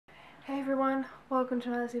Hey everyone, welcome to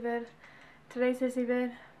another Izzy vid. Today's Izzy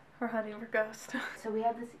vid, we're hunting for ghosts. So we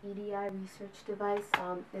have this EDI research device.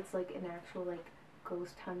 It's like an actual like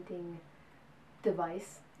ghost hunting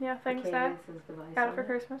device. Yeah, thanks Okay, Dad. this is device Got it for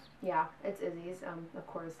Christmas. Yeah, it's Izzy's. Of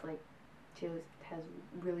course, like she has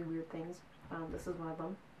really weird things. This is one of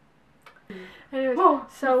them. Anyways, Whoa,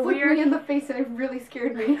 so we are me in the face and it really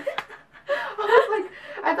scared me. I was like,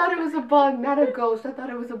 I thought it was a bug, not a ghost. I thought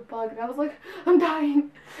it was a bug, and I was like, I'm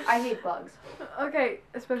dying. I hate bugs. Okay,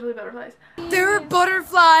 especially butterflies. There are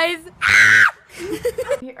butterflies!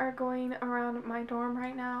 We are going around my dorm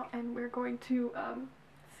right now, and we're going to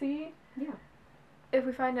see if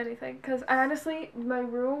we find anything. Because honestly, my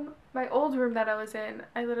old room that I was in,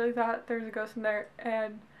 I literally thought there was a ghost in there,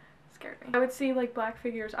 and it scared me. I would see like black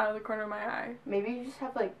figures out of the corner of my eye. Maybe you just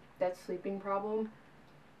have like that sleeping problem.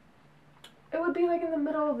 It would be like in the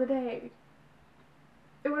middle of the day.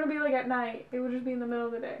 It wouldn't be like at night. It would just be in the middle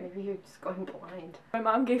of the day. Maybe you're just going blind. My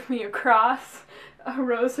mom gave me a cross, a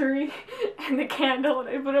rosary, and a candle, and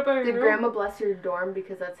I put it up in my room. Did Grandma bless your dorm?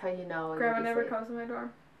 Because that's how you know. Grandma never comes to my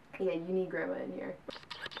dorm. Yeah, you need Grandma in here.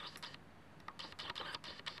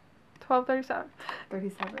 12:37.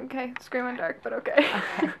 37. Okay, scream in dark, but okay.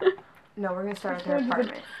 Okay. No, we're gonna start with her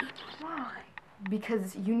apartment. Why?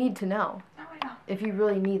 Because you need to know. No, I don't. If you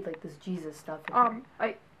really need like this Jesus stuff. I'm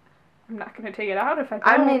not gonna take it out if I don't.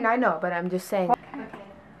 I mean, I know, but I'm just saying. Okay.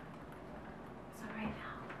 So right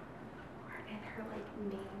now, we're in her like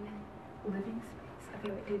main living space. Okay,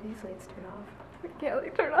 wait, do these lights turn off? I can't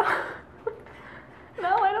like turn off.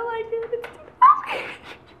 No, I don't like it. It's too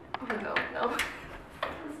Oh no.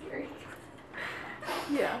 That's scary.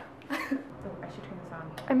 Yeah. Oh, I should turn this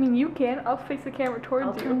on. I mean, you can. I'll face the camera towards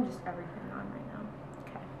I'll you. turn just everything on right now.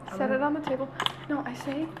 Okay. Set it on the table. No, I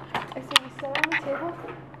say we set it on the table.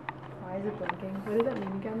 Why is it blinking? What does that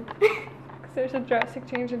mean again? Because there's a drastic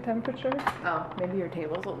change in temperature. Oh, maybe your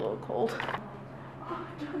table's a little cold.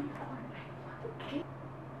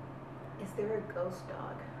 Is there a ghost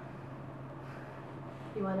dog?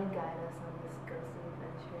 You want to guide us on this ghostly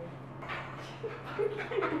adventure?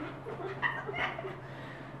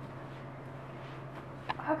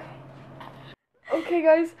 Okay. Okay,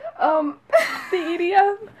 guys. The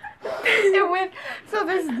EDM. It went. So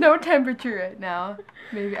there's no temperature right now.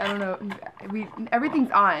 Maybe I don't know.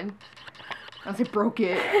 Everything's on. Unless I broke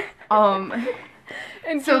it.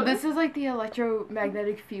 And So this is like the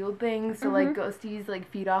electromagnetic field thing. So like ghosties like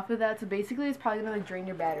feed off of that. So basically, it's probably gonna like drain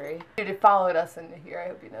your battery. It followed us into here. I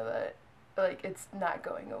hope you know that. Like it's not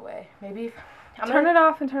going away. Maybe. Turn it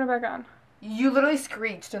off and turn it back on. You literally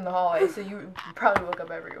screeched in the hallway, so you probably woke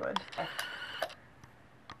up everyone.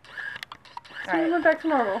 So we went back to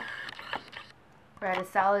normal. We're at a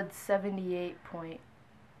solid 78 point.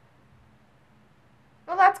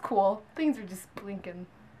 Well, that's cool. Things are just blinking.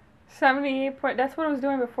 78 point. That's what I was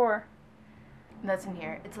doing before. And that's in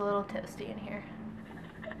here. It's a little toasty in here.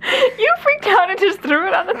 You freaked out and just threw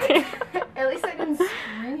it on the table. At least I didn't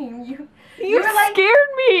scream. You You were like,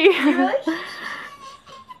 scared me. you were like,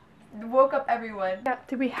 woke up everyone. Yeah,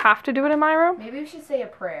 do we have to do it in my room? Maybe we should say a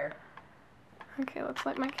prayer. Okay, let's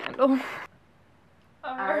light my candle.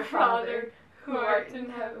 Our Father, who art in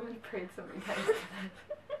heaven. We prayed so many times today.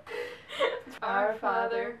 Our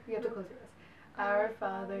Father. You have to close your eyes. Our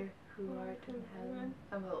Father, who art in heaven.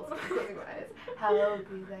 I'm a little scared closing my eyes. Hallowed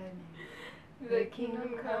be thy name. The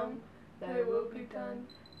kingdom come, thy will be done.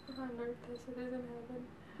 On earth as it is in heaven.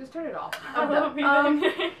 Just turn it off. Hallowed be thy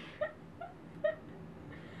name.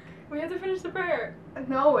 We have to finish the prayer.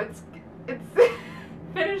 No, it's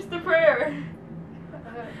Finish the prayer.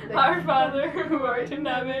 Our Father, who art in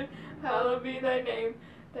heaven, hallowed be thy name.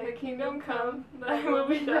 Thy kingdom come, thy will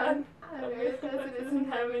be done, on earth as it is in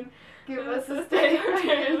heaven. Give us this day our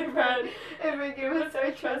daily bread, and forgive us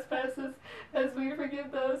our trespasses, as we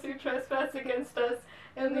forgive those who trespass against us.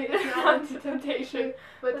 And lead us not into temptation,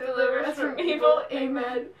 but deliver us from evil.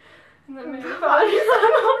 Amen. In the name of the Father, Son,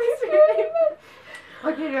 and Holy Spirit.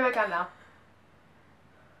 Amen. Okay, do it back on now.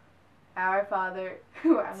 Our Father,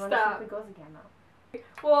 who I want to see Stop. if it goes again now.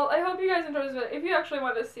 Well, I hope you guys enjoyed this video. If you actually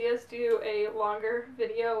want to see us do a longer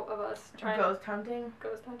video of us trying Ghost hunting?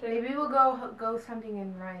 ghost hunting. Maybe we'll go ghost hunting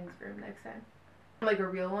in Ryan's room next time. Like a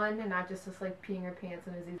real one, and not just us like peeing our pants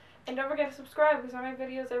in Izzy's. And don't forget to subscribe, because I make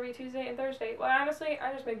videos every Tuesday and Thursday. Well, honestly,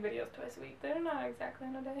 I just make videos twice a week. They're not exactly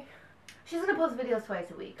on a day. She's gonna post videos twice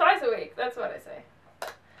a week. Twice a week, that's what I say.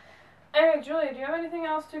 Anyway, Julia, do you have anything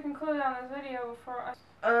else to conclude on this video before us?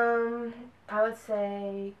 I would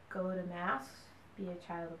say go to Mass, be a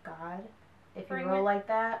child of God. If you Bring roll it. like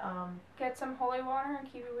that, Get some holy water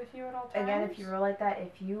and keep it with you at all times. again, if you roll like that,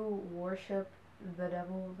 if you worship the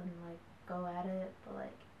devil, then like go at it, but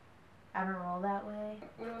like I don't roll that way.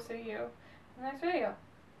 We will see you in the next video.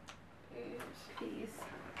 Peace.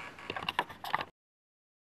 Peace.